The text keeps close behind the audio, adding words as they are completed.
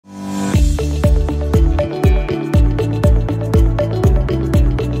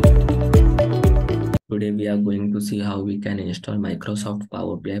we are going to see how we can install Microsoft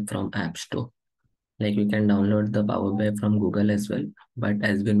Power BI from App Store. Like we can download the Power BI from Google as well, but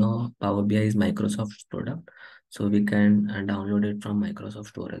as we know, Power BI is Microsoft's product, so we can download it from Microsoft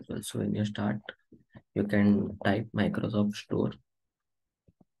Store as well. So when you start, you can type Microsoft Store,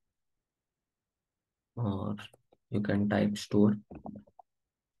 or you can type Store.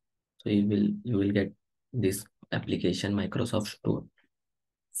 So you will get this application Microsoft Store.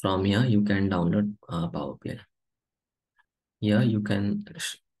 From here, you can download Power BI. Here you can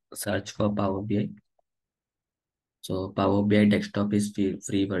search for Power BI. So Power BI desktop is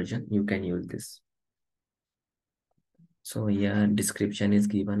free version. You can use this. So here description is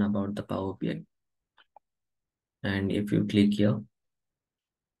given about the Power BI. And if you click here,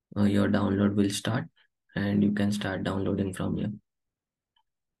 your download will start and you can start downloading from here.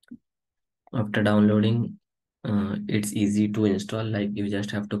 After downloading, it's easy to install. Like you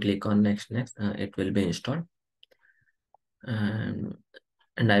just have to click on next, it will be installed.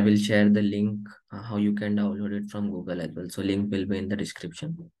 And I will share the link how you can download it from Google as well. So link will be in the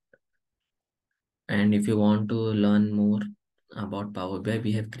description. And if you want to learn more about Power BI,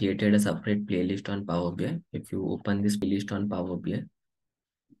 we have created a separate playlist on Power BI. If you open this playlist on Power BI,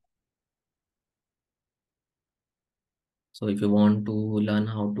 so if you want to learn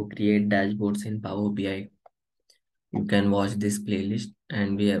how to create dashboards in Power BI, you can watch this playlist.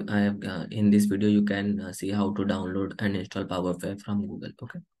 And I have in this video you can see how to download and install Power BI from Google.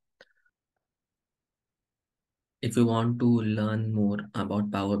 Okay. If you want to learn more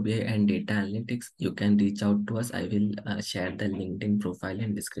about Power BI and data analytics, you can reach out to us. I will share the LinkedIn profile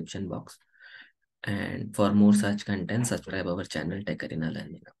in description box. And for more such content, subscribe our channel TechArena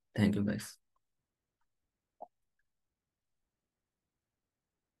Learning. Thank you guys.